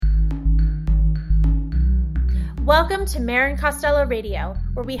Welcome to Marin Costello Radio,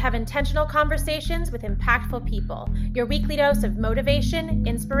 where we have intentional conversations with impactful people, your weekly dose of motivation,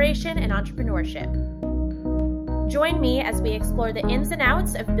 inspiration, and entrepreneurship. Join me as we explore the ins and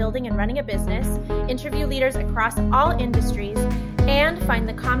outs of building and running a business, interview leaders across all industries, and find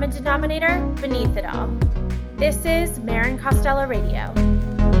the common denominator beneath it all. This is Marin Costello Radio.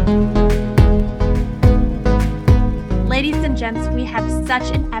 Ladies and gents, we have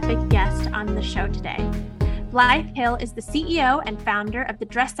such an epic guest on the show today. Blythe Hill is the CEO and founder of the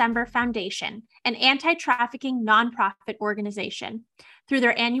Dressember Foundation, an anti-trafficking nonprofit organization. Through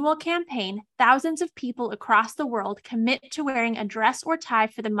their annual campaign, thousands of people across the world commit to wearing a dress or tie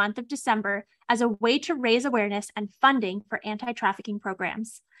for the month of December as a way to raise awareness and funding for anti-trafficking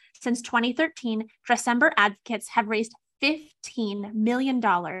programs. Since 2013, Dressember advocates have raised $15 million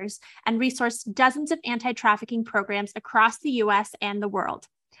and resourced dozens of anti-trafficking programs across the U.S. and the world.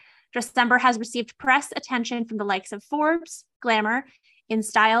 Dressember has received press attention from the likes of Forbes, Glamour,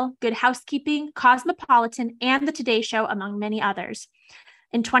 InStyle, Good Housekeeping, Cosmopolitan, and The Today Show, among many others.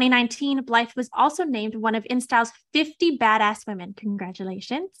 In 2019, Blythe was also named one of InStyle's 50 Badass Women.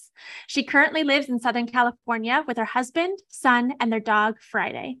 Congratulations. She currently lives in Southern California with her husband, son, and their dog,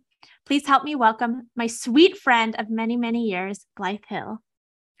 Friday. Please help me welcome my sweet friend of many, many years, Blythe Hill.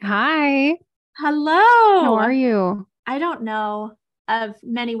 Hi. Hello. How are you? I don't know of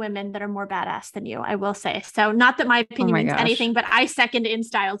many women that are more badass than you, I will say. So not that my opinion means anything, but I second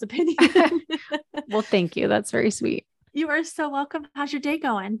InStyle's opinion. Well, thank you. That's very sweet. You are so welcome. How's your day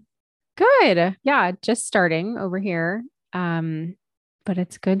going? Good. Yeah, just starting over here. But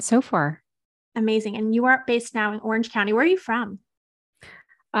it's good so far. Amazing. And you are based now in Orange County. Where are you from?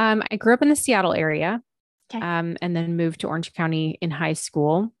 I grew up in the Seattle area, okay. And then moved to Orange County in high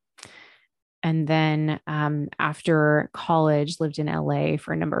school. And then after college, lived in LA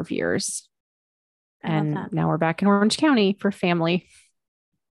for a number of years. And now we're back in Orange County for family.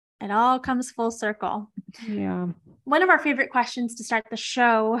 It all comes full circle. Yeah. One of our favorite questions to start the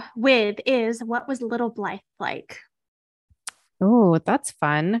show with is, what was little Blythe like? Oh, that's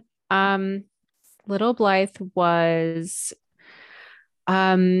fun. Little Blythe was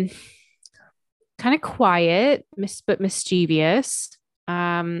kind of quiet, but mischievous.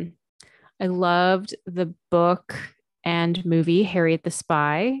 I loved the book and movie Harriet the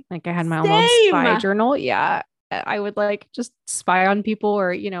Spy. Like I had my own little spy journal. Yeah. I would like just spy on people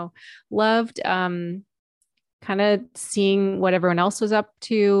or, loved kind of seeing what everyone else was up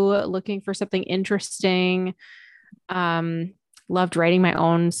to, looking for something interesting. Loved writing my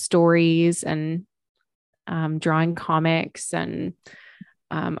own stories and drawing comics. And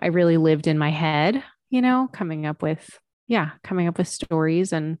I really lived in my head, coming up with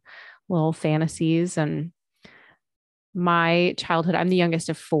stories and little fantasies. And my childhood, I'm the youngest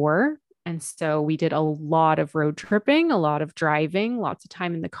of four. And so we did a lot of road tripping, a lot of driving, lots of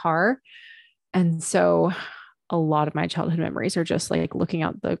time in the car. And so a lot of my childhood memories are just like looking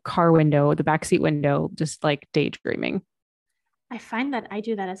out the car window, the backseat window, just like daydreaming. I find that I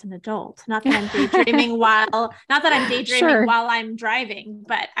do that as an adult. Not that I'm daydreaming while I'm driving,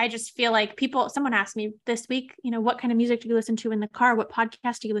 but I just feel like someone asked me this week, what kind of music do you listen to in the car? What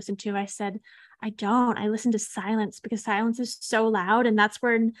podcast do you listen to? I said, I listen to silence because silence is so loud. And that's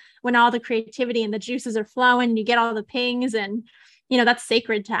when all the creativity and the juices are flowing, you get all the pings and, that's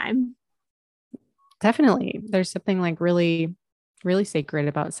sacred time. Definitely. There's something like really, really sacred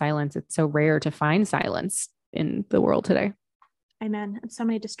about silence. It's so rare to find silence in the world today. Amen. And so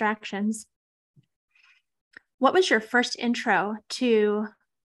many distractions. What was your first intro to,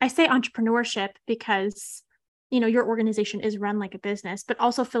 I say entrepreneurship because, your organization is run like a business, but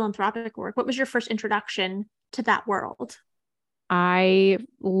also philanthropic work. What was your first introduction to that world? I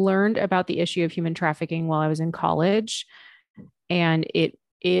learned about the issue of human trafficking while I was in college, and it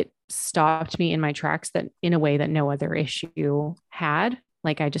stopped me in my tracks that in a way that no other issue had.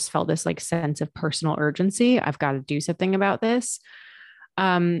 Like I just felt this like sense of personal urgency. I've got to do something about this.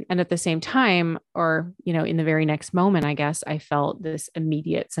 And at the same time, or, in the very next moment, I guess I felt this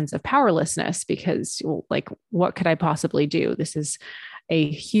immediate sense of powerlessness because like, what could I possibly do? This is a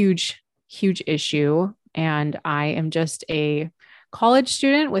huge, huge issue. And I am just a college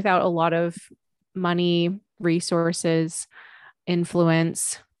student without a lot of money, resources,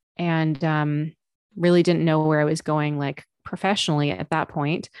 influence, and really didn't know where I was going, like professionally at that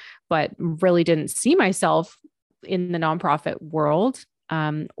point, but really didn't see myself in the nonprofit world,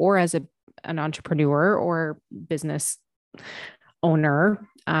 or as an entrepreneur or business owner,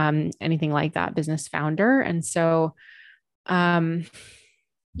 anything like that, business founder. And so, it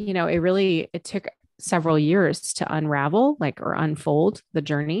took several years to unravel or unfold the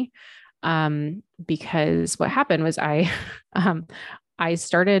journey. Because what happened was um, I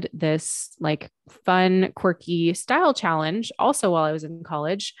started this like fun, quirky style challenge also while I was in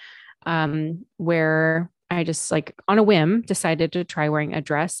college, where I just like on a whim decided to try wearing a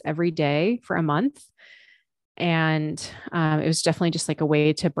dress every day for a month. And it was definitely just like a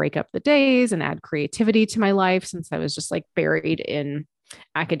way to break up the days and add creativity to my life since I was just like buried in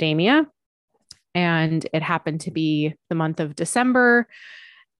academia. And it happened to be the month of December.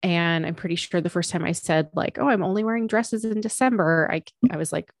 And I'm pretty sure the first time I said like, oh, I'm only wearing dresses in December, I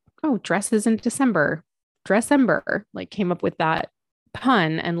was like, oh, dresses in December, Dressember, like came up with that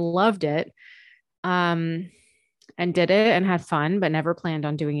pun and loved it. And did it and had fun, but never planned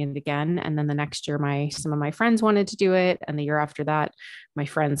on doing it again. And then the next year, some of my friends wanted to do it. And the year after that, my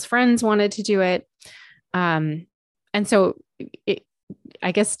friends' friends wanted to do it. And so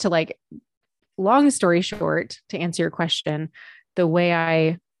I guess to like, long story short, to answer your question, the way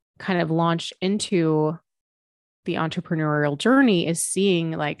I kind of launched into the entrepreneurial journey is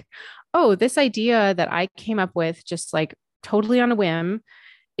seeing like, oh, this idea that I came up with just like totally on a whim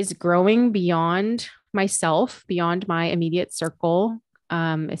is growing beyond myself, beyond my immediate circle.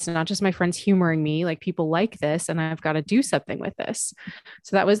 It's not just my friends humoring me, like people like this, and I've got to do something with this.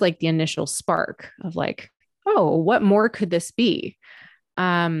 So that was like the initial spark of like, oh, what more could this be?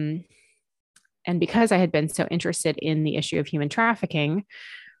 And because I had been so interested in the issue of human trafficking,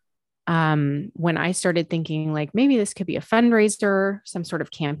 when I started thinking like maybe this could be a fundraiser, some sort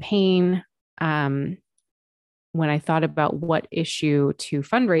of campaign, when I thought about what issue to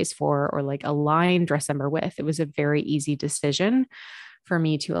fundraise for or like align Dressember with, it was a very easy decision for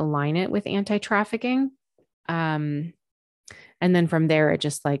me to align it with anti-trafficking. And then from there, it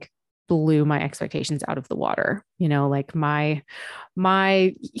just like blew my expectations out of the water. You know, like my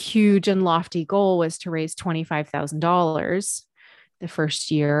huge and lofty goal was to raise $25,000 the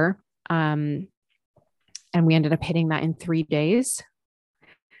first year. And we ended up hitting that in 3 days.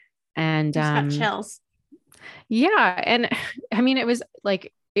 And just got chills. Yeah. And I mean, it was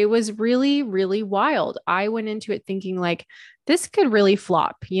really, really wild. I went into it thinking like, this could really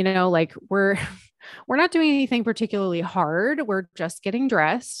flop, you know, like we're not doing anything particularly hard. We're just getting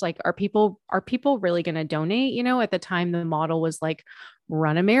dressed. Like, are people really going to donate? You know, at the time the model was like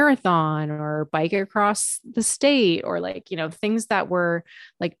run a marathon or bike across the state or like, you know, things that were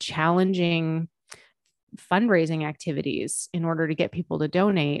like challenging fundraising activities in order to get people to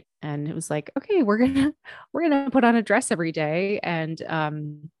donate. And it was like, okay, we're gonna put on a dress every day and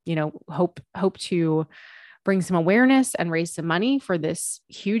you know, hope to bring some awareness and raise some money for this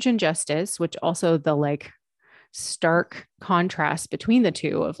huge injustice, which also the like stark contrast between the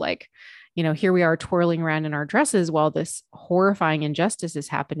two of like, you know, here we are twirling around in our dresses while this horrifying injustice is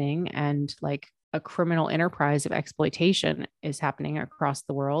happening and like a criminal enterprise of exploitation is happening across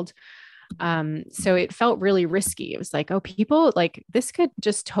the world. So it felt really risky. It was like, oh, people like this could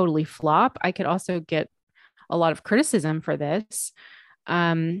just totally flop. I could also get a lot of criticism for this.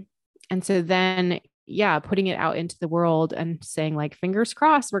 And so then, yeah, putting it out into the world and saying like, fingers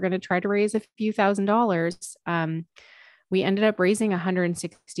crossed, we're going to try to raise a few $1,000s. We ended up raising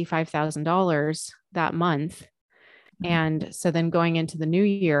 $165,000 that month. And so then going into the new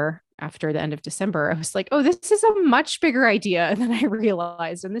year, after the end of December, I was like, oh, this is a much bigger idea than I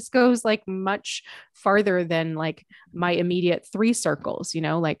realized. And this goes like much farther than like my immediate 3 circles, you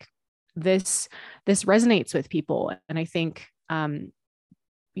know, like this resonates with people. And I think, you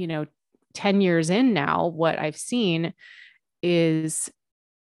know, 10 years in now, what I've seen is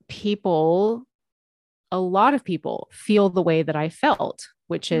a lot of people feel the way that I felt,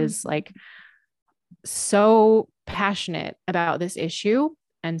 which is like so passionate about this issue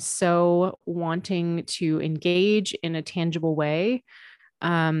and so wanting to engage in a tangible way,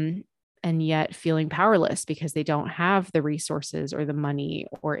 and yet feeling powerless because they don't have the resources or the money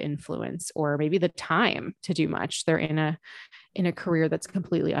or influence or maybe the time to do much. They're in a career that's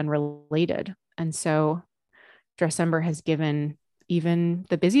completely unrelated. And so Dressember has given even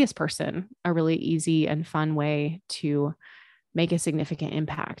the busiest person a really easy and fun way to make a significant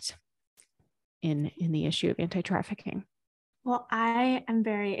impact in the issue of anti-trafficking. Well, I am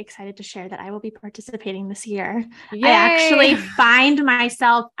very excited to share that I will be participating this year. Yay! I actually find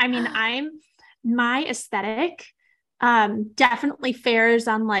myself, I mean, my aesthetic definitely fares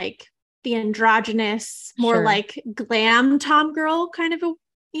on like the androgynous, more Sure. like glam tom girl kind of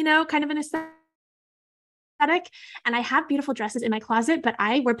an aesthetic. And I have beautiful dresses in my closet, but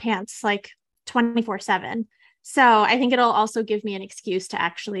I wear pants like 24/7. So I think it'll also give me an excuse to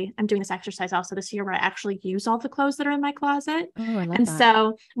actually, I'm doing this exercise also this year where I actually use all the clothes that are in my closet. Oh, I love And that.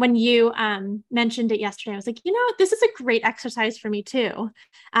 so when you mentioned it yesterday, I was like, this is a great exercise for me too.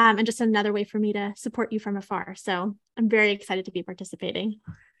 And just another way for me to support you from afar. So I'm very excited to be participating.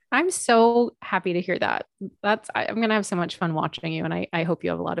 I'm so happy to hear that. I'm going to have so much fun watching you, and I hope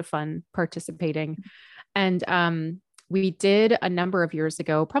you have a lot of fun participating. And we did a number of years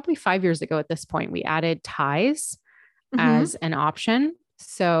ago, probably 5 years ago at this point, we added ties as an option.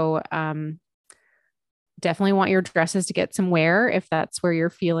 So definitely want your dresses to get some wear if that's where you're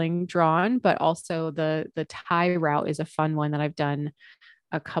feeling drawn, but also the tie route is a fun one that I've done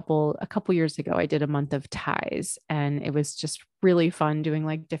a couple years ago. I did a month of ties, and it was just really fun doing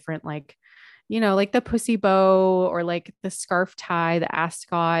like different, like, like the pussy bow or like the scarf tie, the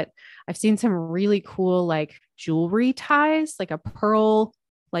ascot. I've seen some really cool like jewelry ties, like a pearl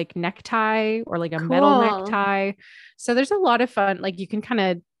like necktie or like a metal necktie. So there's a lot of fun. Like you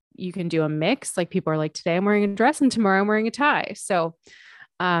can do a mix. Like people are like, today I'm wearing a dress and tomorrow I'm wearing a tie. So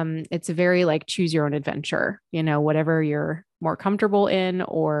it's a very like choose your own adventure, whatever you're more comfortable in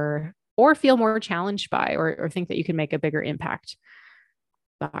or feel more challenged by, or think that you can make a bigger impact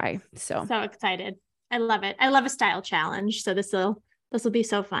by. So excited. I love it. I love a style challenge. So this will be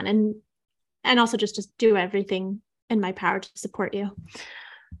so fun. And also just do everything in my power to support you.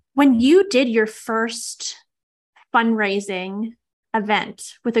 When you did your first fundraising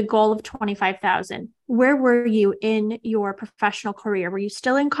event with a goal of 25,000, where were you in your professional career? Were you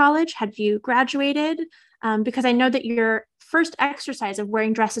still in college? Had you graduated? Because I know that your first exercise of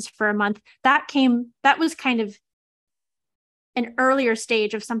wearing dresses for a month, that was kind of an earlier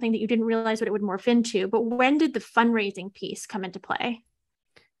stage of something that you didn't realize what it would morph into. But when did the fundraising piece come into play?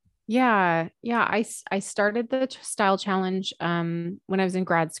 Yeah. I started the style challenge when I was in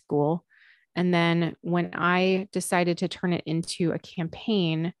grad school. And then when I decided to turn it into a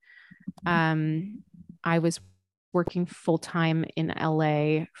campaign, I was working full-time in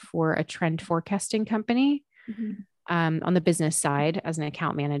LA for a trend forecasting company on the business side as an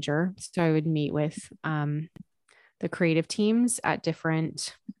account manager. So I would meet with the creative teams at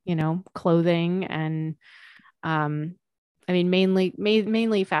different, clothing and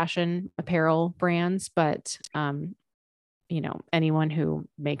mainly fashion apparel brands, but anyone who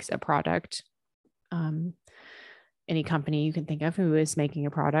makes a product, any company you can think of who is making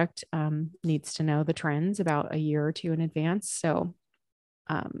a product needs to know the trends about a year or two in advance. So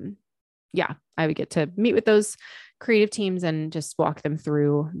I would get to meet with those creative teams and just walk them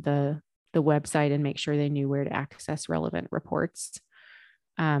through the website and make sure they knew where to access relevant reports.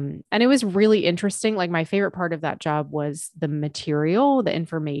 And it was really interesting. Like my favorite part of that job was the material, the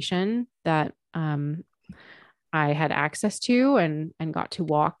information that I had access to and got to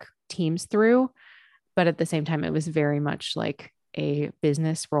walk teams through. But at the same time, it was very much like a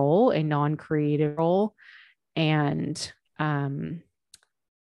business role, a non-creative role. And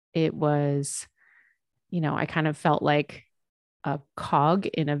it was, I kind of felt like a cog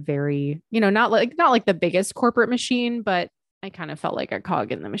in a very, not like the biggest corporate machine, but I kind of felt like a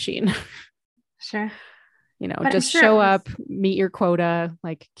cog in the machine. Sure. But just show up, meet your quota,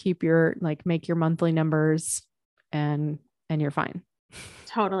 like make your monthly numbers and you're fine.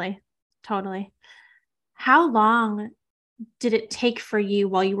 Totally. How long did it take for you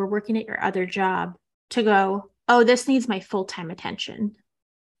while you were working at your other job to go, oh, this needs my full-time attention?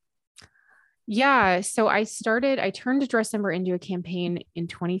 Yeah. So I turned Dressember into a campaign in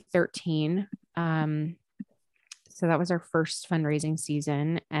 2013. So that was our first fundraising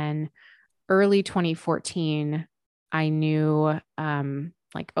season, and early 2014, I knew,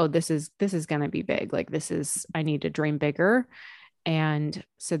 oh, this is going to be big. Like I need to dream bigger. And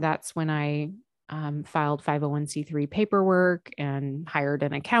so that's when I filed 501c3 paperwork and hired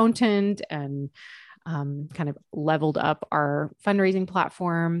an accountant and kind of leveled up our fundraising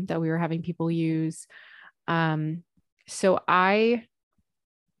platform that we were having people use. So I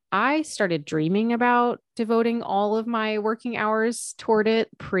started dreaming about devoting all of my working hours toward it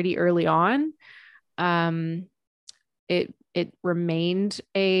pretty early on. It remained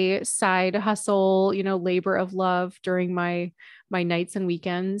a side hustle, labor of love during my nights and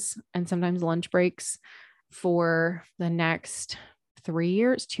weekends and sometimes lunch breaks for the next 3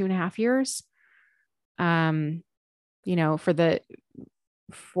 years, 2.5 years.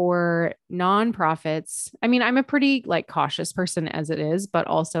 For nonprofits, I'm a pretty like cautious person as it is, but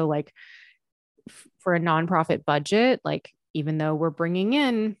also like for a nonprofit budget, like even though we're bringing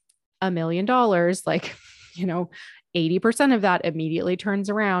in $1 million, like, 80% of that immediately turns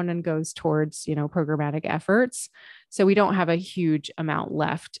around and goes towards, programmatic efforts. So we don't have a huge amount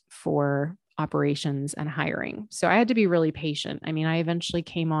left for operations and hiring. So I had to be really patient. I mean, I eventually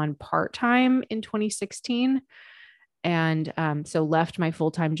came on part-time in 2016 and so left my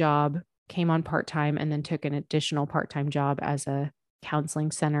full-time job, came on part-time, and then took an additional part-time job as a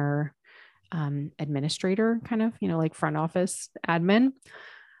counseling center administrator, kind of, like front office admin.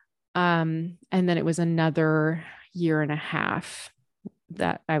 And then it was another year and a half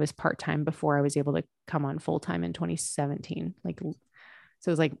that I was part-time before I was able to come on full-time in 2017. So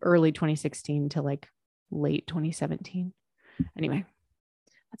it was like early 2016 to like late 2017. Anyway.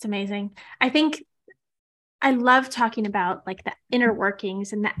 That's amazing. I think I love talking about like the inner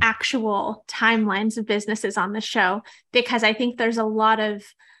workings and the actual timelines of businesses on the show, because I think there's a lot of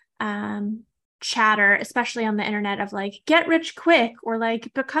chatter, especially on the internet, of like, get rich quick or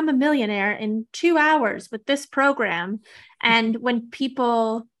like become a millionaire in 2 hours with this program. And when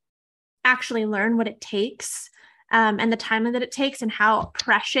people actually learn what it takes and the time that it takes and how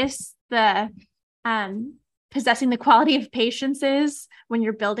precious the possessing the quality of patience is when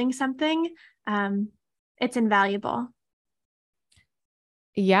you're building something, it's invaluable.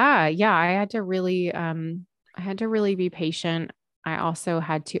 Yeah. I had to really be patient. I also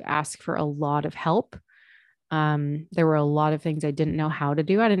had to ask for a lot of help. There were a lot of things I didn't know how to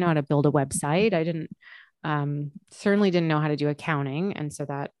do. I didn't know how to build a website. I certainly didn't know how to do accounting. And so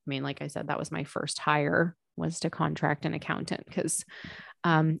that, like I said, that was my first hire, was to contract an accountant. Because,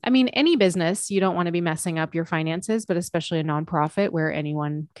 any business, you don't want to be messing up your finances, but especially a nonprofit where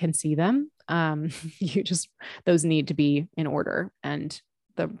anyone can see them. Those need to be in order. And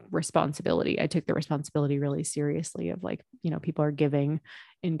I took the responsibility really seriously of like, people are giving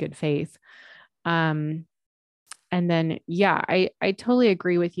in good faith. And then, I totally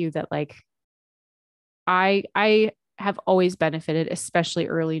agree with you that like, I have always benefited, especially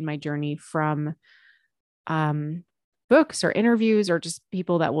early in my journey, from, books or interviews or just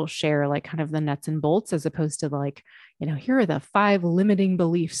people that will share like kind of the nuts and bolts, as opposed to like, here are the 5 limiting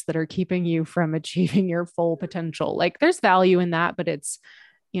beliefs that are keeping you from achieving your full potential. Like there's value in that, but it's,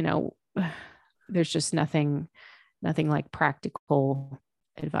 there's just nothing like practical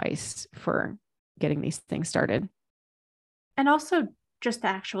advice for getting these things started. And also just the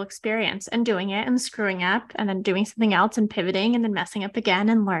actual experience and doing it and screwing up and then doing something else and pivoting and then messing up again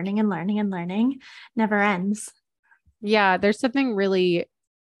and learning and learning and learning never ends. Yeah. There's something really,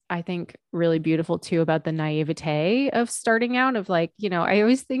 I think, really beautiful too about the naivete of starting out, of like, I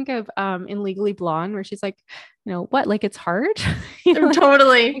always think of in Legally Blonde, where she's like, what, like it's hard.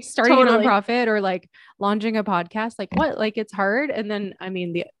 Totally. Like starting a nonprofit or like launching a podcast, like what, like it's hard. And then,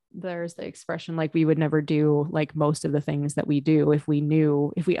 there's the expression, like we would never do like most of the things that we do if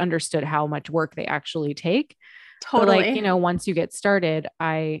we understood how much work they actually take. Totally. But like, once you get started,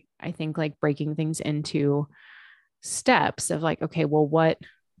 I think like breaking things into steps of like, okay, well,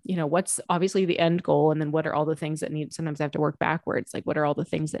 what's obviously the end goal? And then what are all the things that sometimes I have to work backwards. Like, what are all the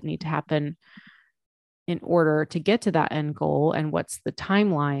things that need to happen in order to get to that end goal? And what's the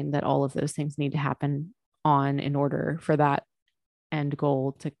timeline that all of those things need to happen on in order for that end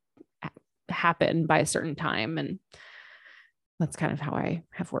goal to happen by a certain time? And that's kind of how I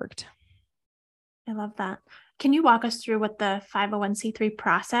have worked. I love that. Can you walk us through what the 501c3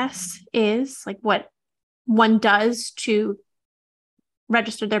 process is? Like what one does to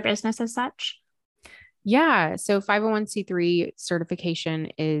register their business as such? Yeah. So 501c3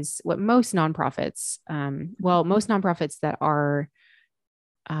 certification is what most nonprofits, most nonprofits that are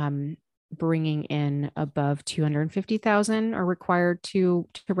bringing in above 250,000 are required to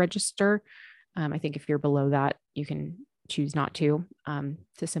register. I think if you're below that, you can choose not to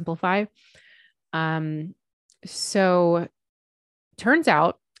simplify. So turns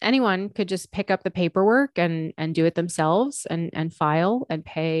out anyone could just pick up the paperwork and do it themselves and file and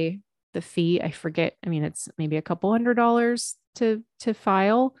pay the fee. I forget. It's maybe a couple $100 to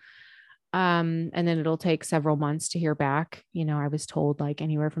file. And then it'll take several months to hear back. I was told like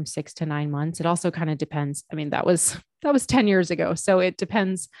anywhere from 6 to 9 months. It also kind of depends. That was 10 years ago. So it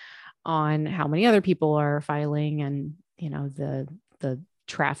depends on how many other people are filing and, the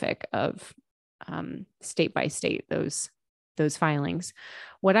traffic of state by state, those filings.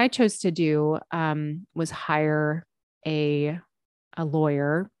 What I chose to do was hire a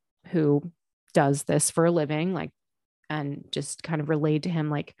lawyer who does this for a living, like, and just kind of relayed to him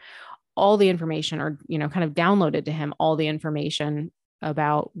like all the information, or, kind of downloaded to him all the information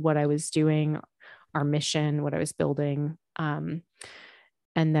about what I was doing, our mission, what I was building. And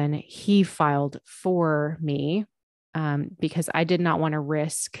then he filed for me because I did not want to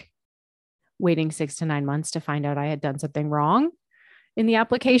risk waiting 6 to 9 months to find out I had done something wrong in the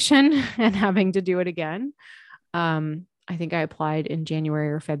application and having to do it again. I think I applied in January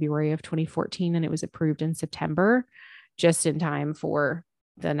or February of 2014, and it was approved in September, just in time for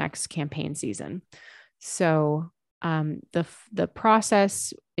the next campaign season. So the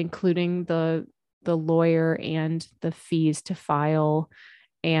process, including the lawyer and the fees to file,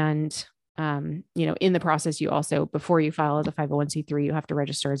 and in the process, you also, before you file as a 501c3, you have to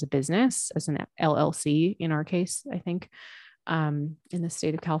register as a business, as an LLC in our case, I think, in the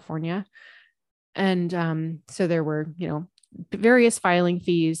state of California. And so there were, various filing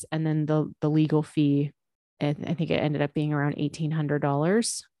fees, and then the legal fee. And I think it ended up being around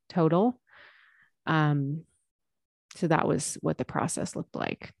 $1,800 total. So that was what the process looked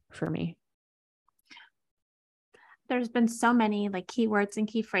like for me. There's been so many like keywords and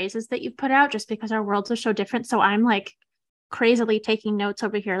key phrases that you've put out just because our worlds are so different. So I'm like crazily taking notes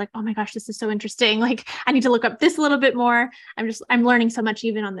over here. Like, oh my gosh, this is so interesting. Like I need to look up this a little bit more. I'm learning so much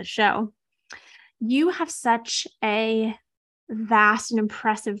even on the show. You have such a vast and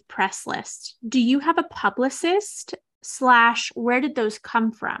impressive press list. Do you have a publicist / where did those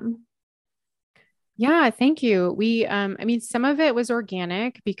come from? Yeah, thank you. We, some of it was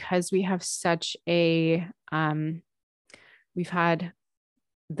organic because we have such a, we've had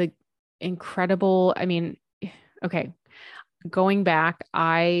the incredible, okay, going back,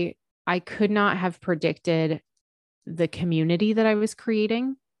 I could not have predicted the community that I was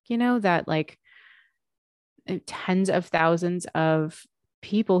creating, that like tens of thousands of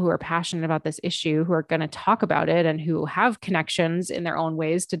people who are passionate about this issue, who are going to talk about it and who have connections in their own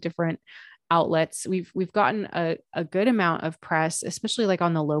ways to different outlets. We've gotten a good amount of press, especially like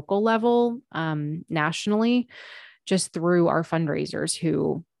on the local level, nationally, just through our fundraisers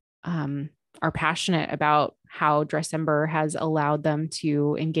who are passionate about how Dressember has allowed them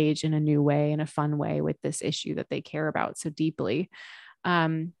to engage in a new way, in a fun way with this issue that they care about so deeply.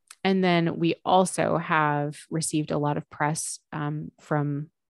 And then we also have received a lot of press from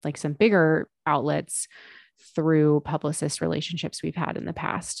like some bigger outlets through publicist relationships we've had in the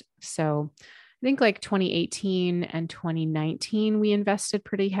past. So I think like 2018 and 2019, we invested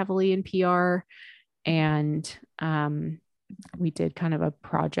pretty heavily in PR, and we did kind of a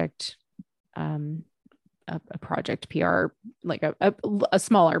project PR, like a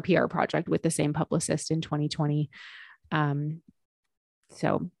smaller PR project with the same publicist in 2020.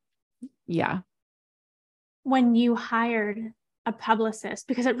 So yeah. When you hired a publicist,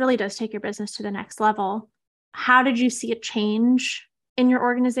 because it really does take your business to the next level, how did you see a change in your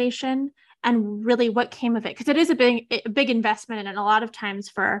organization, and really what came of it? Because it is a big investment, and a lot of times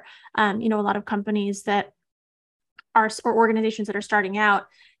for a lot of companies that are, or organizations that are starting out,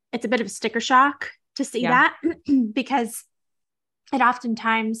 it's a bit of a sticker shock to see that because it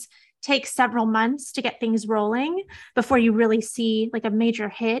oftentimes takes several months to get things rolling before you really see like a major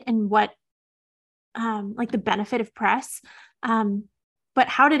hit and what like the benefit of press. But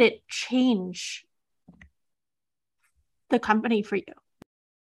how did it change the company for you?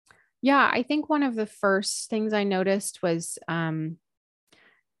 Yeah, I think one of the first things I noticed was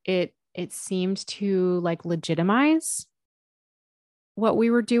it seemed to like legitimize what we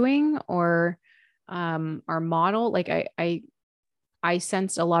were doing, or our model. Like I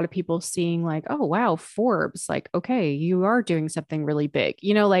sensed a lot of people seeing like, oh wow, Forbes, like, okay, you are doing something really big,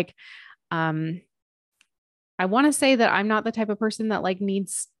 like I want to say that I'm not the type of person that like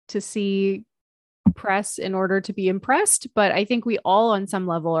needs to see press in order to be impressed, but I think we all on some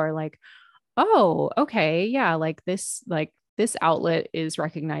level are like, oh, okay, yeah, like this outlet is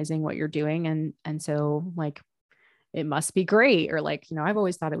recognizing what you're doing, and so like it must be great, or like, I've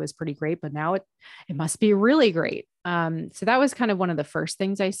always thought it was pretty great, but now it must be really great. So that was kind of one of the first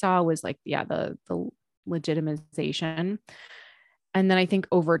things I saw, was like, yeah, the legitimization. And then I think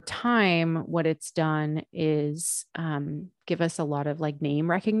over time, what it's done is give us a lot of like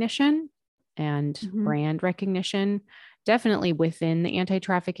name recognition and brand recognition, definitely within the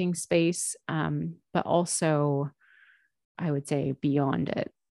anti-trafficking space, but also I would say beyond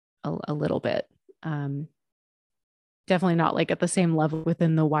it a little bit. Definitely not like at the same level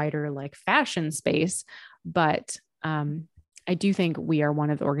within the wider like fashion space, but I do think we are one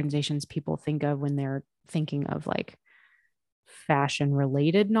of the organizations people think of when they're thinking of like fashion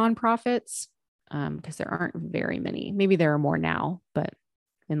related nonprofits, because there aren't very many. Maybe there are more now, but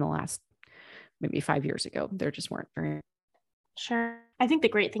in the last maybe 5 years ago, there just weren't very. Sure. I think the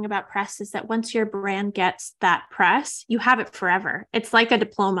great thing about press is that once your brand gets that press, you have it forever. It's like a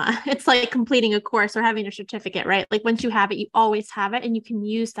diploma. It's like completing a course or having a certificate, right? Like once you have it, you always have it, and you can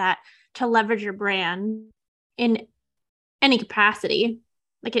use that to leverage your brand in any capacity.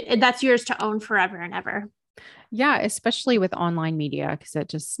 Like that's yours to own forever and ever. Yeah, especially with online media, because it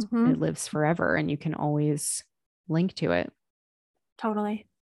just it lives forever, and you can always link to it. Totally.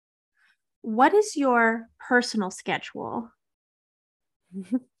 What is your personal schedule?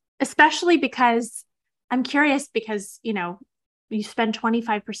 Especially because I'm curious because, you spend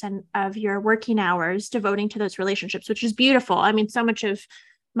 25% of your working hours devoting to those relationships, which is beautiful. I mean, so much of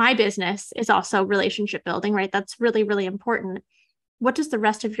my business is also relationship building, right? That's really, really important. What does the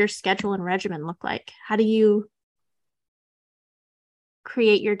rest of your schedule and regimen look like? How do you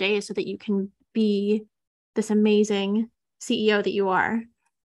create your day so that you can be this amazing CEO that you are?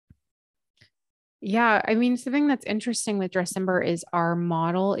 Yeah, I mean, something that's interesting with Dressember is our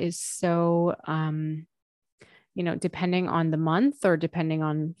model is so, depending on the month or depending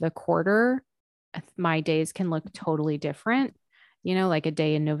on the quarter, my days can look totally different. Like a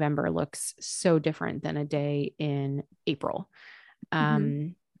day in November looks so different than a day in April.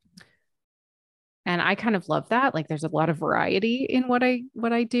 And I kind of love that. Like there's a lot of variety in what I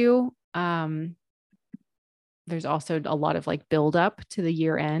do. There's also a lot of like build up to the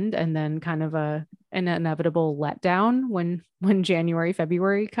year end and then kind of an inevitable letdown when January,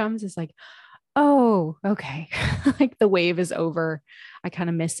 February comes. It's like, oh, okay. Like the wave is over. I kind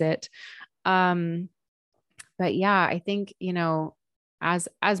of miss it. But yeah, I think, as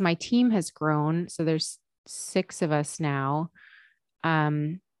my team has grown, so there's 6 of us now.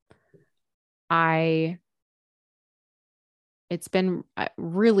 It's been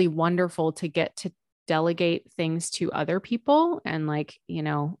really wonderful to get to delegate things to other people. And like,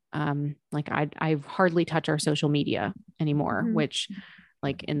 I hardly touch our social media anymore, which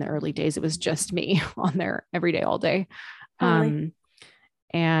like in the early days, it was just me on there every day, all day. Totally.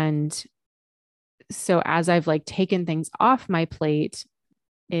 And so as I've like taken things off my plate,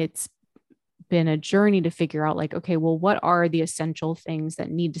 it's been a journey to figure out like, okay, well, what are the essential things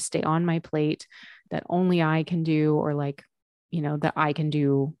that need to stay on my plate that only I can do, or like, that I can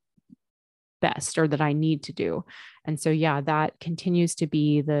do best or that I need to do. And so, yeah, that continues to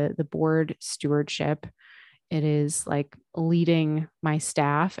be the board stewardship. It is like leading my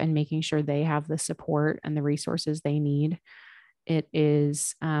staff and making sure they have the support and the resources they need. It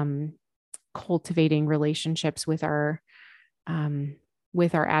is cultivating relationships with our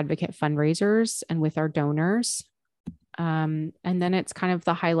advocate fundraisers and with our donors. And then it's kind of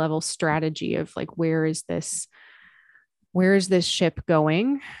the high level strategy of like, where is this ship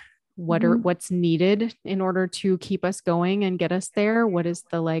going? What's needed in order to keep us going and get us there? What is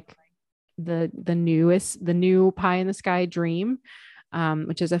the new pie in the sky dream,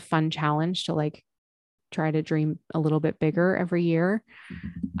 which is a fun challenge to like try to dream a little bit bigger every year.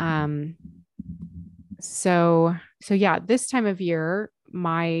 So yeah, this time of year,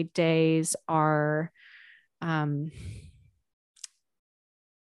 my days are,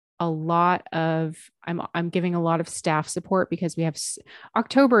 a lot of, I'm giving a lot of staff support because we have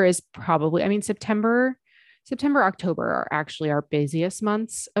October is probably, I mean, September, October are actually our busiest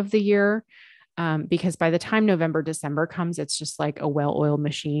months of the year. Because by the time November, December comes, it's just like a well-oiled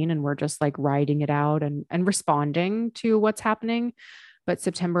machine and we're just like riding it out and responding to what's happening. But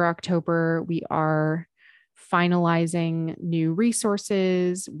September, October, we are finalizing new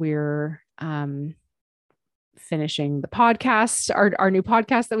resources. We're finishing the podcast, our new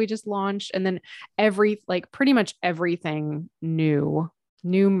podcast that we just launched. And then pretty much everything new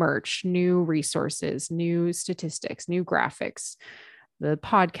merch, new resources, new statistics, new graphics, the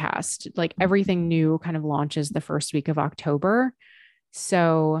podcast, like everything new kind of launches the first week of October.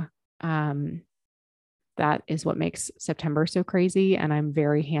 So, that is what makes September so crazy. And I'm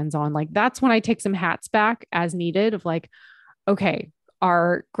very hands-on. Like that's when I take some hats back as needed of like, okay,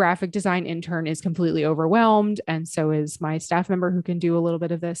 our graphic design intern is completely overwhelmed. And so is my staff member who can do a little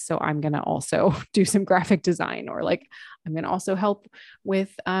bit of this. So I'm going to also do some graphic design, or like, I'm going to also help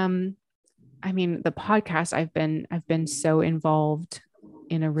with, the podcast. I've been so involved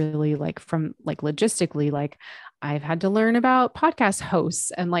in a really like from like logistically, like I've had to learn about podcast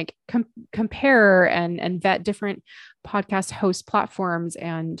hosts and like compare and vet different podcast host platforms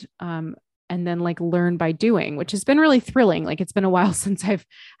and then like learn by doing, which has been really thrilling. Like it's been a while since I've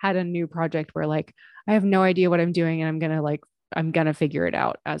had a new project where like I have no idea what I'm doing and I'm going to figure it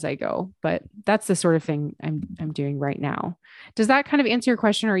out as I go. But that's the sort of thing I'm doing right now. Does that kind of answer your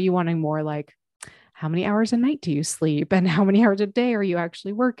question? Or are you wanting more like, how many hours a night do you sleep and how many hours a day are you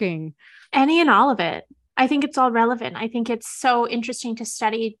actually working? Any and all of it. I think it's all relevant. I think it's so interesting to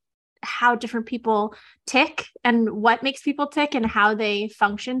study how different people tick and what makes people tick and how they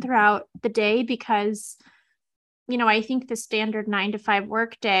function throughout the day, because, I think the standard 9 to 5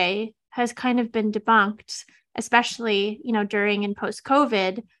 work day has kind of been debunked, especially, during and post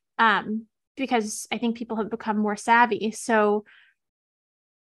COVID, because I think people have become more savvy. So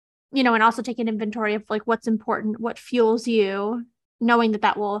and also take an inventory of like what's important, what fuels you, knowing that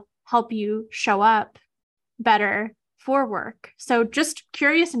that will help you show up better for work. So just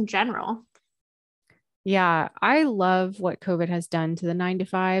curious in general. Yeah, I love what COVID has done to the 9 to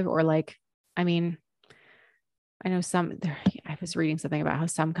 5, or like, I mean, I know I was reading something about how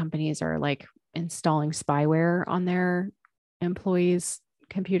some companies are like installing spyware on their employees'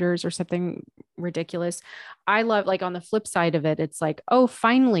 computers or something ridiculous. I love, like, on the flip side of it, it's like, oh,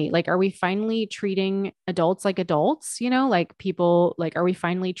 finally, like, are we finally treating adults like adults? Like people, like, are we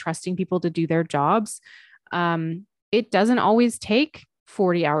finally trusting people to do their jobs? It doesn't always take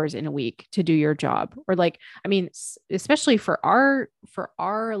 40 hours in a week to do your job. Or like, I mean, especially for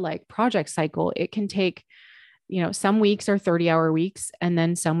our like project cycle, it can take, some weeks are 30-hour weeks. And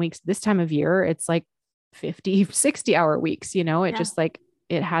then some weeks this time of year, it's like 50, 60-hour weeks, it Yeah. just like,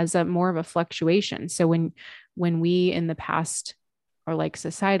 it has a more of a fluctuation. So when we in the past, or like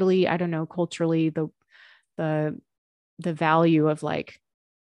societally, I don't know, culturally, the value of like,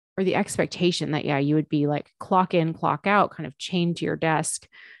 or the expectation that, yeah, you would be like clock in, clock out, kind of chained to your desk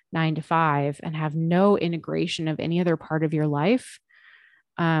 9 to 5 and have no integration of any other part of your life.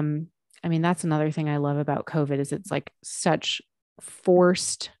 I mean, that's another thing I love about COVID is it's like such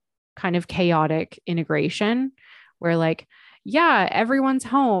forced kind of chaotic integration where like, yeah, everyone's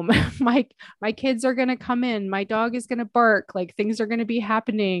home. My kids are going to come in. My dog is going to bark. Like things are going to be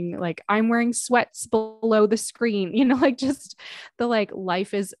happening. Like I'm wearing sweats below the screen, like just the like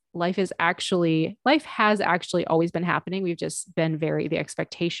life has actually always been happening. We've just been the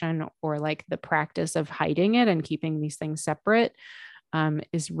expectation or like the practice of hiding it and keeping these things separate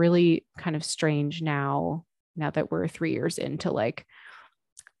is really kind of strange now that we're 3 years into like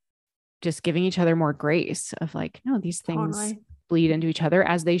just giving each other more grace of like, no, these things Totally bleed into each other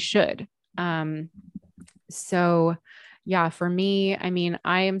as they should. So yeah, for me, I mean,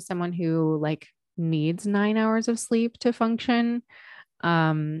 I am someone who like needs 9 hours of sleep to function.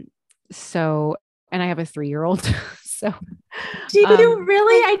 So, and I have a 3-year-old. So do you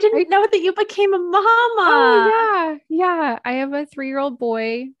really? I didn't know that you became a mama. Oh yeah. I have a 3-year-old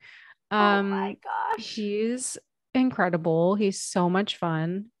boy. Oh my gosh. He's incredible. He's so much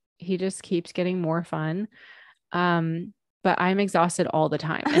fun. He just keeps getting more fun. But I'm exhausted all the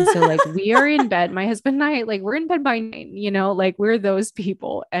time. And so like we are in bed, my husband and I, like we're in bed by 9, like we're those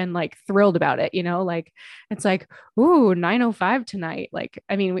people and like thrilled about it, like it's like, ooh, 9:05 tonight. Like,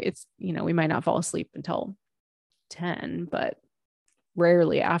 I mean, it's, we might not fall asleep until 10, but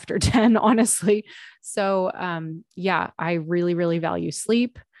rarely after 10, honestly. So, yeah, I really, really value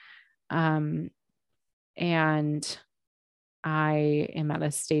sleep. And I am at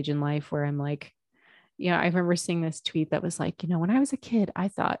a stage in life where I'm like, I remember seeing this tweet that was like, when I was a kid, I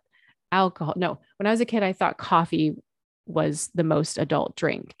thought coffee was the most adult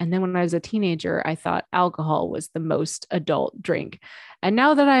drink. And then when I was a teenager, I thought alcohol was the most adult drink. And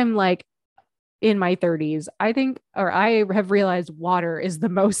now that I'm like in my 30s, I have realized water is the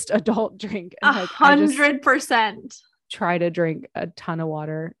most adult drink. And like 100%. Try to drink a ton of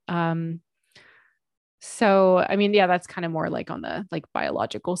water. So, I mean, yeah, that's kind of more like on the like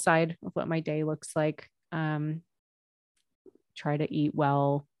biological side of what my day looks like. Try to eat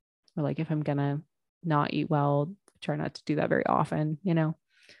well, or like if I'm gonna not eat well, try not to do that very often,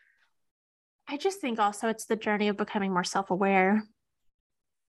 I just think also it's the journey of becoming more self-aware.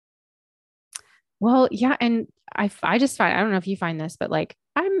 Well, yeah. And I just find, I don't know if you find this, but like,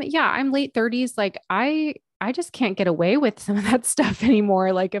 I'm late 30s. Like I just can't get away with some of that stuff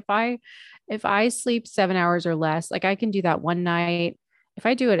anymore. Like if I sleep 7 hours or less, like I can do that one night. If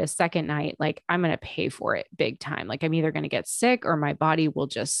I do it a second night, like I'm going to pay for it big time. Like I'm either going to get sick or my body will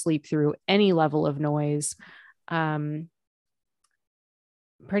just sleep through any level of noise. Pretty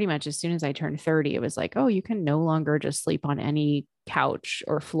much as soon as I turned 30, it was like, oh, you can no longer just sleep on any couch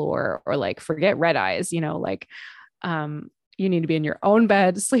or floor or like forget red eyes, like, you need to be in your own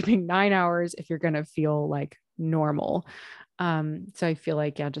bed sleeping 9 hours if you're going to feel like normal. So I feel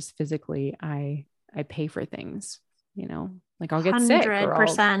like, yeah, just physically, I pay for things, like I'll get sick.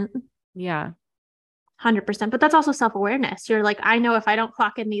 100%. Yeah. 100%. But that's also self-awareness. You're like, I know if I don't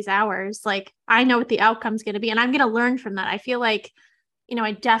clock in these hours, like I know what the outcome's going to be. And I'm going to learn from that. I feel like,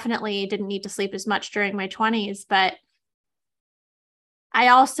 I definitely didn't need to sleep as much during my 20s, but I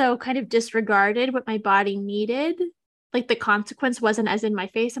also kind of disregarded what my body needed. Like the consequence wasn't as in my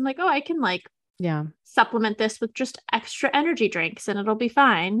face. I'm like, oh, I can like supplement this with just extra energy drinks and it'll be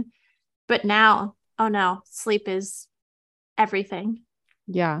fine. But now, oh no, sleep is everything.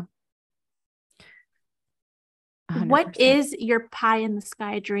 Yeah. 100%. What is your pie in the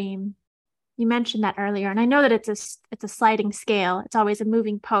sky dream? You mentioned that earlier, and I know that it's a sliding scale. It's always a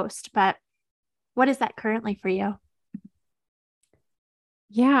moving post, but what is that currently for you?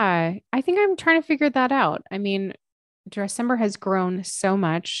 Yeah, I think I'm trying to figure that out. I mean, Dressember has grown so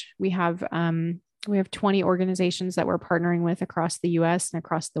much. We have 20 organizations that we're partnering with across the US and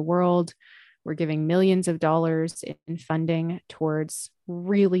across the world. We're giving millions of dollars in funding towards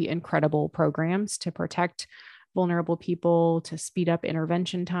really incredible programs to protect vulnerable people, to speed up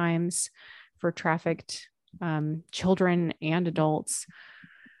intervention times for trafficked children and adults.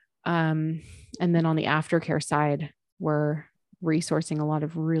 And then on the aftercare side, we're resourcing a lot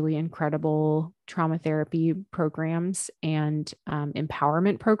of really incredible trauma therapy programs and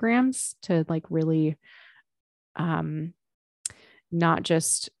empowerment programs to like really not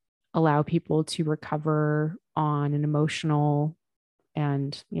just allow people to recover on an emotional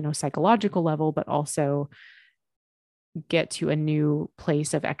and psychological level, but also get to a new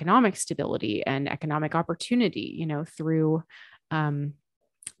place of economic stability and economic opportunity, through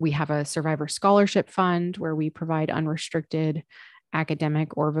we have a survivor scholarship fund where we provide unrestricted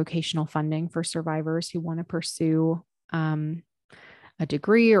academic or vocational funding for survivors who want to pursue a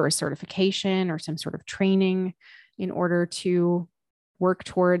degree or a certification or some sort of training in order to work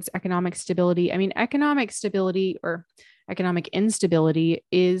towards economic stability. I mean, economic stability or economic instability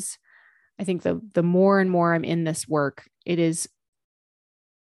is, I think the more and more I'm in this work, it is,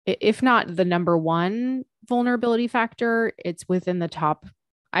 if not the number one vulnerability factor, it's within the top,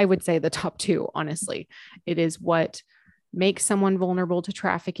 I would say the top two, honestly. It is what makes someone vulnerable to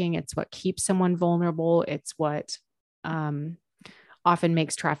trafficking. It's what keeps someone vulnerable. It's what often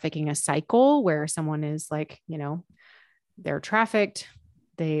makes trafficking a cycle where someone is like, they're trafficked,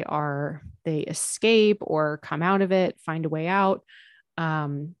 they escape or come out of it, find a way out,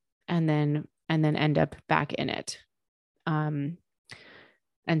 and then end up back in it. And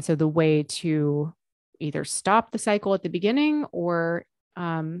so the way to either stop the cycle at the beginning or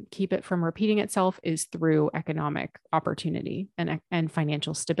keep it from repeating itself is through economic opportunity and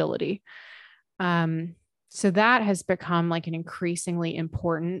financial stability. So that has become like an increasingly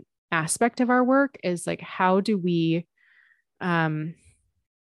important aspect of our work, is like, how do we do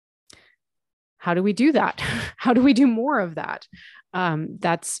that? How do we do more of that?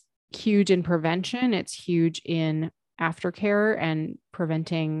 That's huge in prevention. It's huge in aftercare and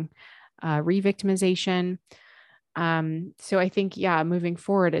preventing re-victimization. So I think, moving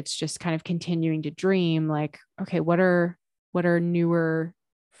forward, it's just kind of continuing to dream like, okay, what are newer,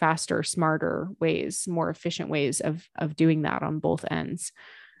 faster, smarter ways, more efficient ways of doing that on both ends?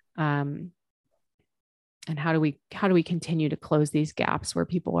 And how do we continue to close these gaps where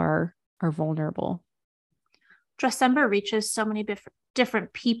people are vulnerable? Dressember reaches so many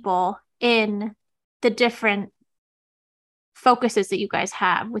different people in the different focuses that you guys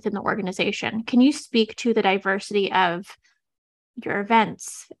have within the organization. Can you speak to the diversity of your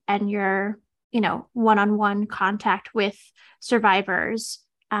events and your, one-on-one contact with survivors,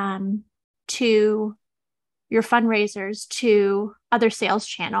 to your fundraisers, to other sales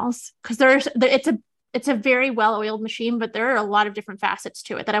channels? Because it's a very well-oiled machine, but there are a lot of different facets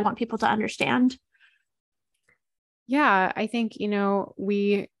to it that I want people to understand. Yeah, I think,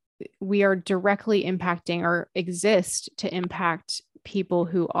 we are directly impacting or exist to impact people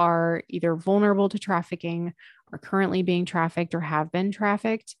who are either vulnerable to trafficking or currently being trafficked or have been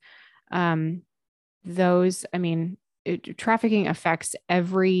trafficked. Trafficking affects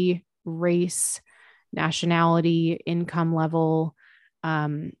every race, nationality, income level.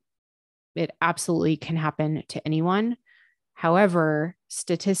 It absolutely can happen to anyone. However,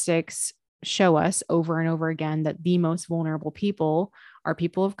 statistics show us over and over again that the most vulnerable people are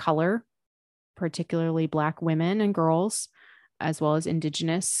people of color, particularly Black women and girls, as well as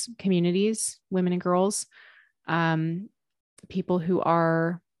Indigenous communities, women and girls, people who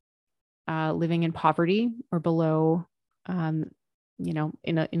are living in poverty or below, in a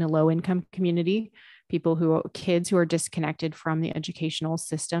low income community, kids who are disconnected from the educational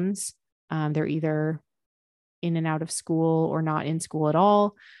systems. They're either in and out of school or not in school at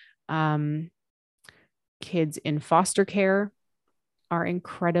all. Kids in foster care are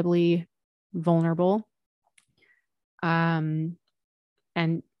incredibly vulnerable. And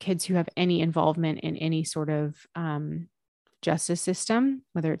kids who have any involvement in any sort of justice system,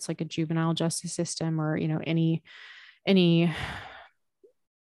 whether it's like a juvenile justice system or, any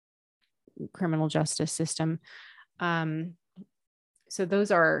criminal justice system. So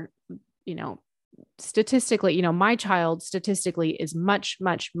those are, statistically, my child statistically is much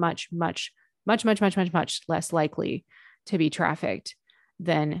less likely to be trafficked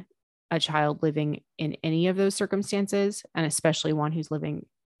than a child living in any of those circumstances, and especially one who's living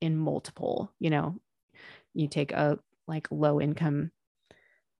in multiple, you take a like low income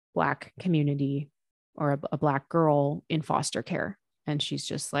Black community or a Black girl in foster care, and she's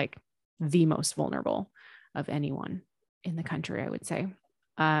just like the most vulnerable of anyone in the country, I would say.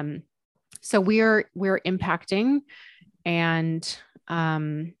 So we're impacting and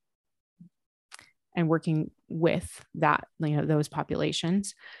working with that, those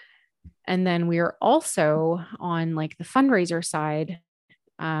populations. And then we are also on like the fundraiser side.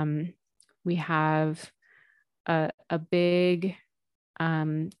 We have a big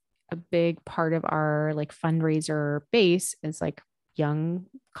part of our like fundraiser base is like young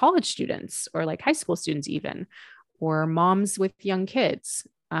college students or like high school students even, or moms with young kids.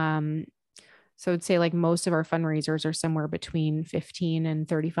 So I'd say like most of our fundraisers are somewhere between 15 and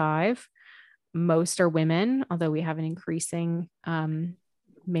 35. Most are women, although we have an increasing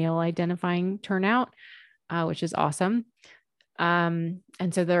male identifying turnout, which is awesome. And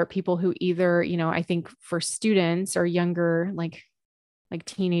so there are people who either, I think for students or younger, like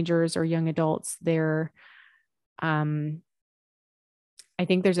teenagers or young adults, I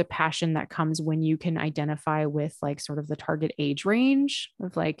think there's a passion that comes when you can identify with like sort of the target age range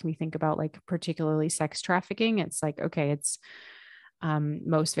of like, we think about like particularly sex trafficking. It's like, okay, it's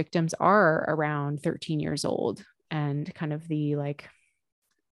most victims are around 13 years old, and kind of the like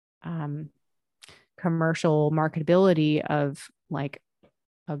commercial marketability of like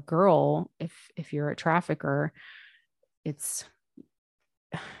a girl, if you're a trafficker, it's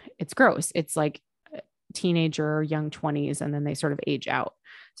gross. It's like teenager, young 20s, and then they sort of age out.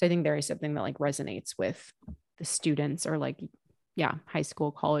 So I think there is something that like resonates with the students or like, high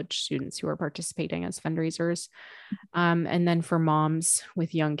school, college students who are participating as fundraisers. And then for moms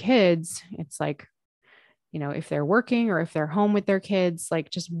with young kids, it's like, if they're working or if they're home with their kids,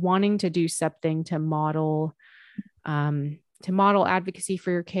 like just wanting to do something to model advocacy for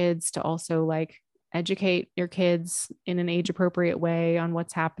your kids, to also like educate your kids in an age appropriate way on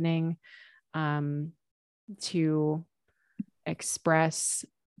what's happening, to express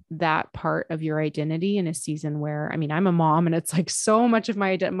that part of your identity in a season where, I mean, I'm a mom and it's like so much of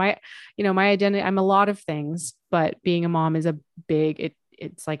my identity, I'm a lot of things, but being a mom is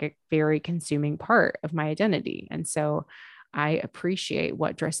it's like a very consuming part of my identity. And so I appreciate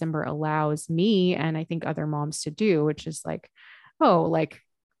what Dressember allows me, and I think other moms, to do, which is like, oh, like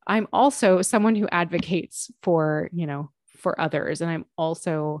I'm also someone who advocates for, for others. And I'm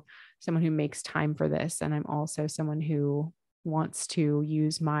also someone who makes time for this. And I'm also someone who wants to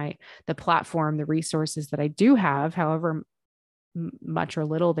use the platform, the resources that I do have, however much or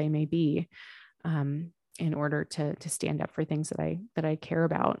little they may be, in order to stand up for things that I care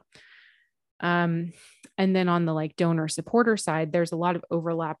about. And then on the like donor supporter side, there's a lot of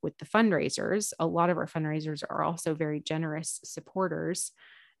overlap with the fundraisers. A lot of our fundraisers are also very generous supporters.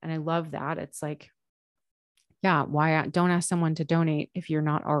 And I love that. It's like, why don't ask someone to donate if you're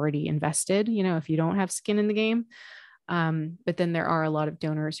not already invested, if you don't have skin in the game. But then there are a lot of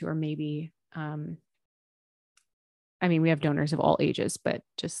donors who are maybe, we have donors of all ages, but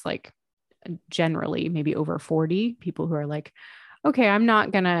just like generally maybe over 40 people who are like, okay, I'm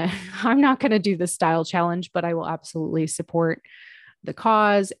not gonna do the style challenge, but I will absolutely support the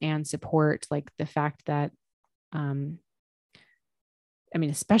cause and support like the fact that,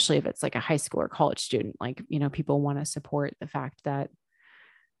 especially if it's like a high school or college student, like, people want to support the fact that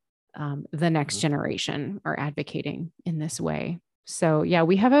the next generation are advocating in this way. So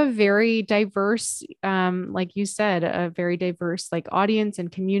we have a very diverse, like you said, a very diverse like audience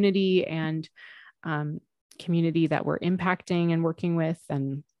and community, and community that we're impacting and working with.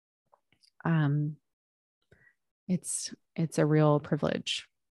 And it's a real privilege.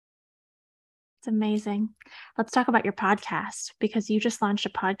 It's amazing. Let's talk about your podcast, because you just launched a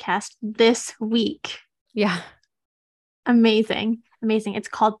podcast this week. Yeah. Amazing. It's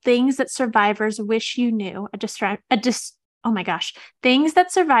called Things That Survivors Wish You Knew. Oh my gosh. Things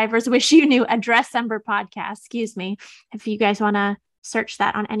That Survivors Wish You Knew, a Dressember podcast. Excuse me. If you guys want to search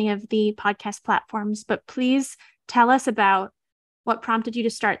that on any of the podcast platforms, but please tell us about what prompted you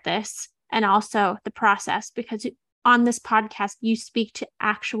to start this, and also the process, because on this podcast, you speak to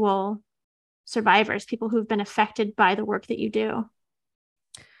actual survivors, people who've been affected by the work that you do.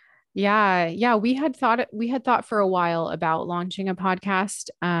 Yeah. We had thought for a while about launching a podcast.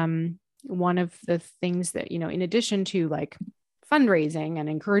 One of the things that, in addition to like fundraising and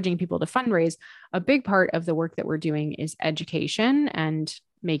encouraging people to fundraise, a big part of the work that we're doing is education and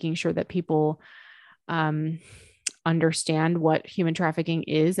making sure that people understand what human trafficking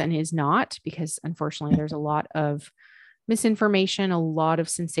is and is not, because unfortunately there's a lot of misinformation, a lot of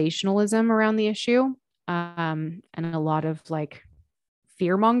sensationalism around the issue, and a lot of like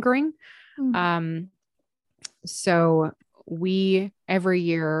fear mongering. Mm. So we every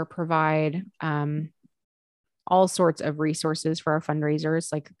year provide all sorts of resources for our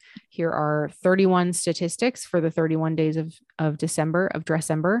fundraisers. Like here are 31 statistics for the 31 days of December,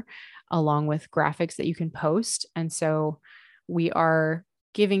 along with graphics that you can post. And so we are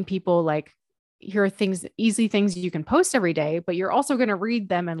giving people like, here are things, easy things you can post every day, but you're also going to read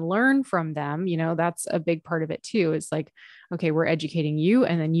them and learn from them. You know, that's a big part of it too. It's like, okay, we're educating you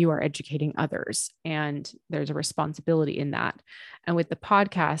and then you are educating others. And there's a responsibility in that. And with the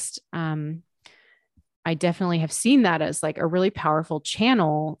podcast, I definitely have seen that as like a really powerful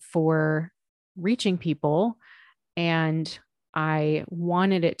channel for reaching people. And I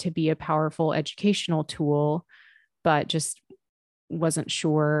wanted it to be a powerful educational tool, but just wasn't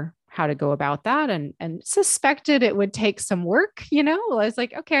sure how to go about that and suspected it would take some work. You know, I was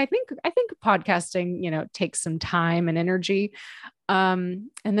like, okay, I think podcasting, you know, takes some time and energy. And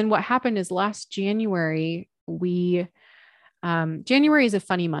then what happened is last January, January is a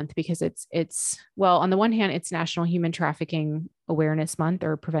funny month because it's well, on the one hand, it's National Human Trafficking Awareness Month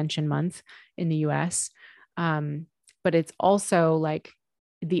or Prevention Month in the US. But it's also like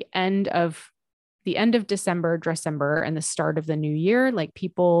the end of December, and the start of the new year. Like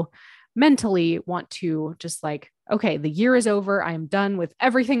people mentally want to just like, okay, the year is over. I'm done with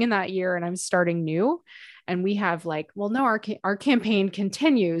everything in that year and I'm starting new. And we have like, well, no, our campaign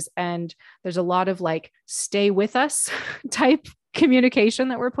continues. And there's a lot of like, stay with us type communication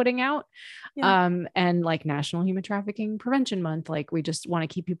that we're putting out. Yeah. And like National Human Trafficking Prevention Month, like we just want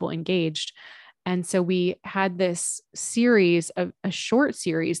to keep people engaged. And so we had this series of a short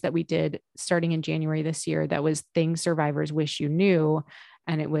series that we did starting in January this year that was Things Survivors Wish You Knew.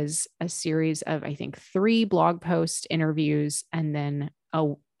 And it was a series of, I think, 3 blog post interviews and then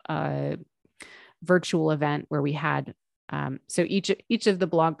a virtual event where we had, so each of the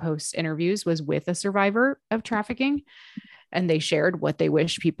blog post interviews was with a survivor of trafficking, and they shared what they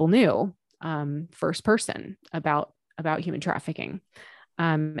wish people knew, first person about human trafficking.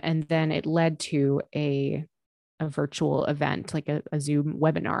 And then it led to a virtual event, like a Zoom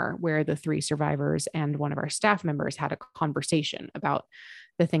webinar where the 3 survivors and one of our staff members had a conversation about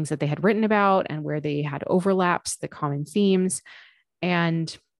the things that they had written about and where they had overlaps, the common themes.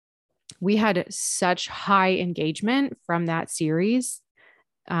 And we had such high engagement from that series,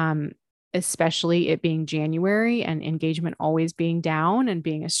 especially it being January and engagement always being down and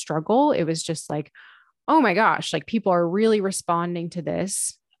being a struggle. It was just like, oh my gosh, like people are really responding to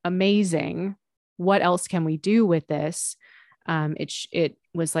this. Amazing. What else can we do with this? It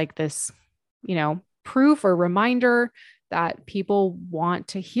was like this, you know, proof or reminder that people want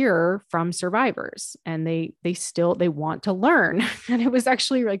to hear from survivors and they want to learn. And it was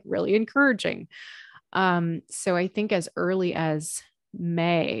actually like really encouraging. So I think as early as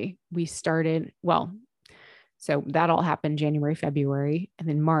May, we started, so that all happened January, February. And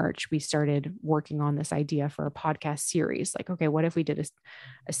then March, we started working on this idea for a podcast series. Like, okay, what if we did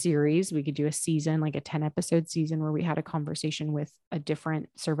a series? We could do a season, like a 10 episode season where we had a conversation with a different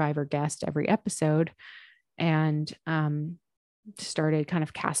survivor guest every episode, and started kind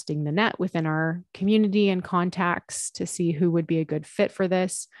of casting the net within our community and contacts to see who would be a good fit for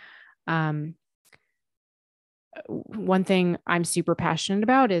this. One thing I'm super passionate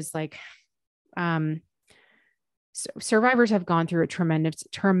about is like, survivors have gone through a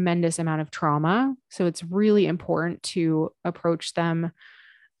tremendous amount of trauma. So it's really important to approach them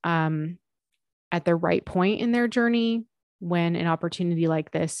at the right point in their journey when an opportunity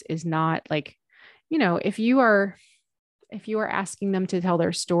like this is not like, you know, if you are asking them to tell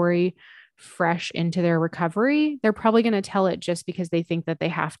their story fresh into their recovery, they're probably going to tell it just because they think that they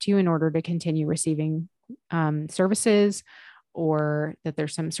have to in order to continue receiving services, or that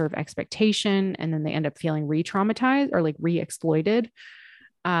there's some sort of expectation, and then they end up feeling re-traumatized or like re-exploited.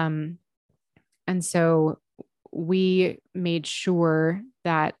 And so we made sure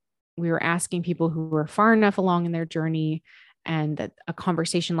that we were asking people who were far enough along in their journey and that a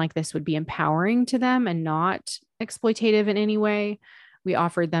conversation like this would be empowering to them and not exploitative in any way. We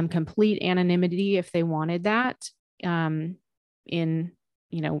offered them complete anonymity if they wanted that.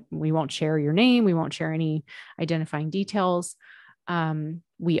 You know, we won't share your name. We won't share any identifying details.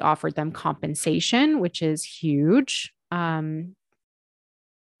 We offered them compensation, which is huge. I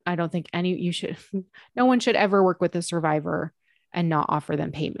don't think no one should ever work with a survivor and not offer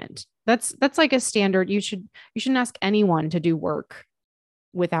them payment. That's like a standard. You shouldn't ask anyone to do work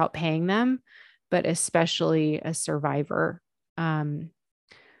without paying them, but especially a survivor.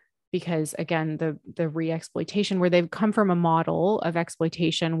 Because again, the re-exploitation, where they've come from a model of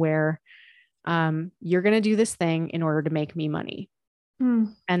exploitation where you're going to do this thing in order to make me money.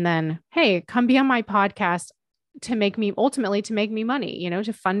 And then, hey, come be on my podcast to make me money,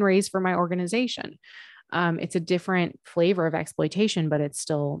 to fundraise for my organization. It's a different flavor of exploitation, but it's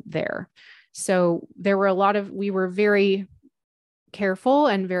still there. So we were very careful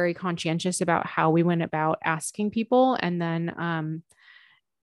and very conscientious about how we went about asking people, and then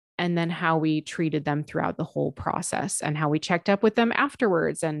how we treated them throughout the whole process, and how we checked up with them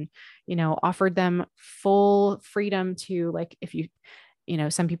afterwards, and, offered them full freedom to, like, if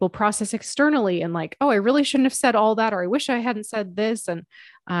some people process externally and like, oh, I really shouldn't have said all that, or I wish I hadn't said this. And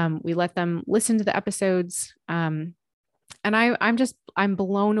we let them listen to the episodes. And I'm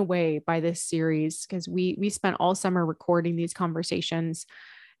blown away by this series, because we spent all summer recording these conversations,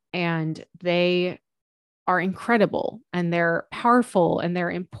 and they are incredible, and they're powerful, and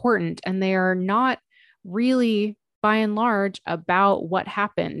they're important, and they are not really, by and large, about what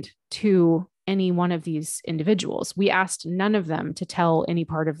happened to any one of these individuals. We asked none of them to tell any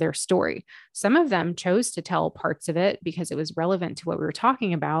part of their story. Some of them chose to tell parts of it because it was relevant to what we were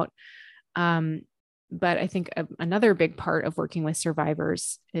talking about. But I think another big part of working with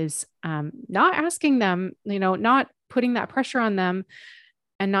survivors is not asking them, not putting that pressure on them,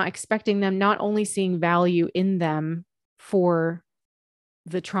 and not expecting them, not only seeing value in them for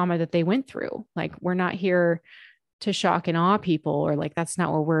the trauma that they went through. Like, we're not here to shock and awe people, or like, that's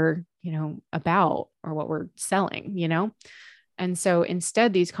not what we're, about, or what we're selling, And so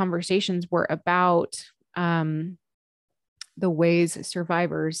instead, these conversations were about the ways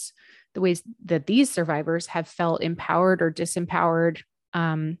that these survivors have felt empowered or disempowered,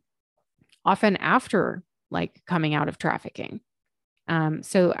 often after, like, coming out of trafficking.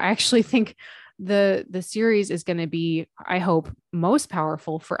 So I actually think the series is going to be, I hope, most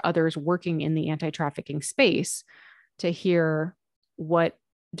powerful for others working in the anti-trafficking space, to hear what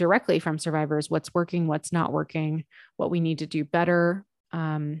directly from survivors, what's working, what's not working, what we need to do better.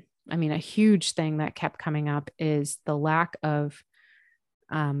 A huge thing that kept coming up is the lack of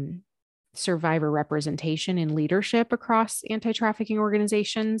survivor representation in leadership across anti-trafficking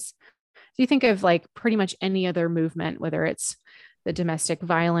organizations. So you think of, like, pretty much any other movement, whether it's the domestic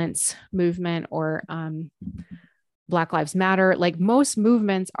violence movement or Black Lives Matter, like, most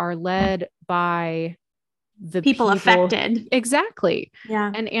movements are led by the people affected. Exactly.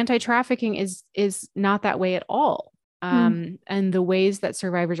 Yeah. And anti-trafficking is not that way at all. And the ways that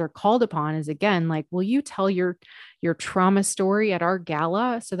survivors are called upon is, again, like, will you tell your trauma story at our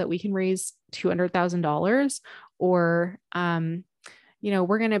gala so that we can raise $200,000? Or,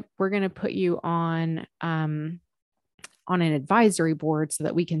 we're going to put you on an advisory board so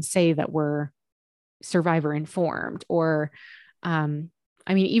that we can say that we're survivor informed. Or,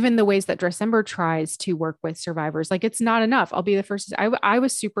 even the ways that Dressember tries to work with survivors, like, it's not enough. I'll be the first. I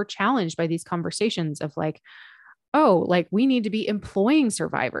was super challenged by these conversations of, like, oh, like, we need to be employing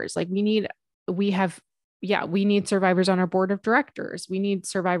survivors. Like, we need survivors on our board of directors. We need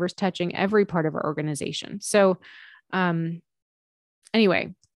survivors touching every part of our organization. So,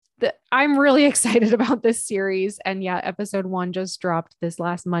 anyway, I'm really excited about this series. And yeah, episode 1 just dropped this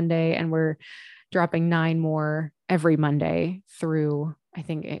last Monday, and we're dropping 9 more every Monday through, I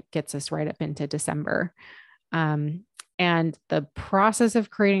think it gets us right up into December. And the process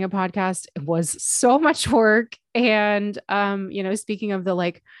of creating a podcast was so much work. And, speaking of the,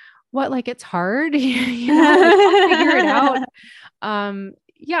 like, it's hard, I'll figure it out.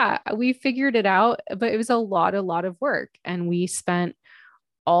 Yeah, we figured it out, but it was a lot of work, and we spent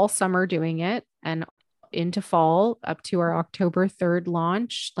all summer doing it, and into fall up to our October 3rd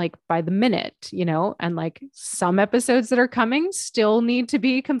launch, like, by the minute, and, like, some episodes that are coming still need to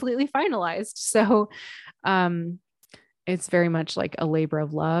be completely finalized. So, it's very much like a labor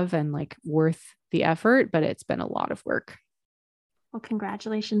of love, and, like, worth the effort, but it's been a lot of work. Well,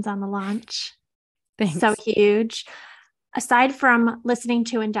 congratulations on the launch. Thanks. So huge. Aside from listening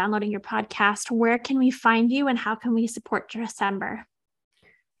to and downloading your podcast, where can we find you, and how can we support Dressember?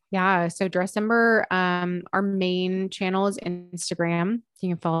 Yeah. So Dressember, our main channel is Instagram. You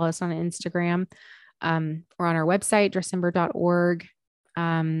can follow us on Instagram. We're on our website, dressember.org.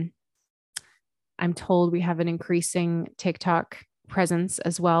 I'm told we have an increasing TikTok presence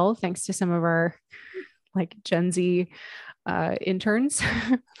as well, thanks to some of our, like, Gen Z interns.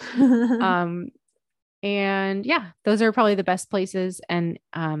 And yeah, those are probably the best places. And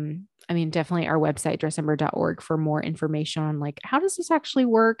definitely our website, dressember.org, for more information on, like, how does this actually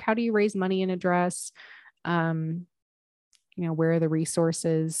work? How do you raise money in a dress? Where are the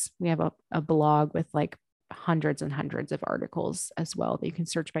resources? We have a blog with, like, hundreds and hundreds of articles as well that you can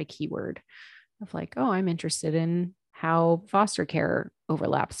search by keyword of, like, oh, I'm interested in how foster care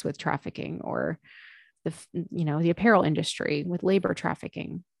overlaps with trafficking, or the apparel industry with labor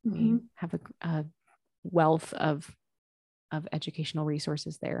trafficking. Mm-hmm. We have a wealth of educational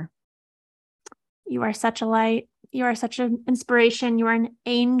resources there. You are such a light. You are such an inspiration. You are an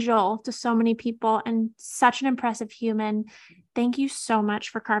angel to so many people and such an impressive human. Thank you so much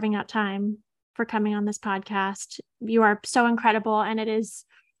for carving out time for coming on this podcast. You are so incredible. And it is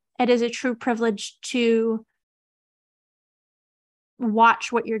a true privilege to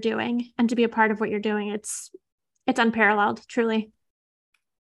watch what you're doing and to be a part of what you're doing. It's unparalleled, truly.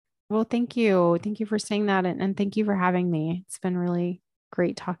 Well, thank you. Thank you for saying that. And thank you for having me. It's been really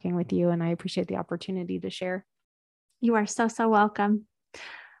great talking with you, and I appreciate the opportunity to share. You are so, so welcome.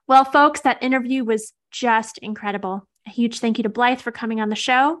 Well, folks, that interview was just incredible. A huge thank you to Blythe for coming on the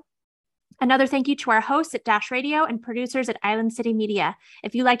show. Another thank you to our hosts at Dash Radio and producers at Island City Media.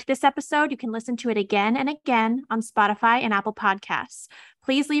 If you liked this episode, you can listen to it again and again on Spotify and Apple Podcasts.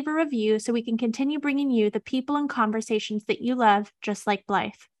 Please leave a review so we can continue bringing you the people and conversations that you love, just like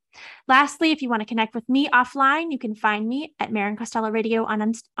Blythe. Lastly, if you want to connect with me offline, you can find me at Marin Costello Radio on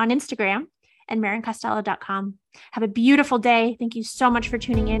Instagram and marincostello.com. Have a beautiful day. Thank you so much for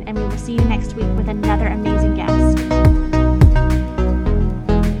tuning in, and we will see you next week with another amazing guest.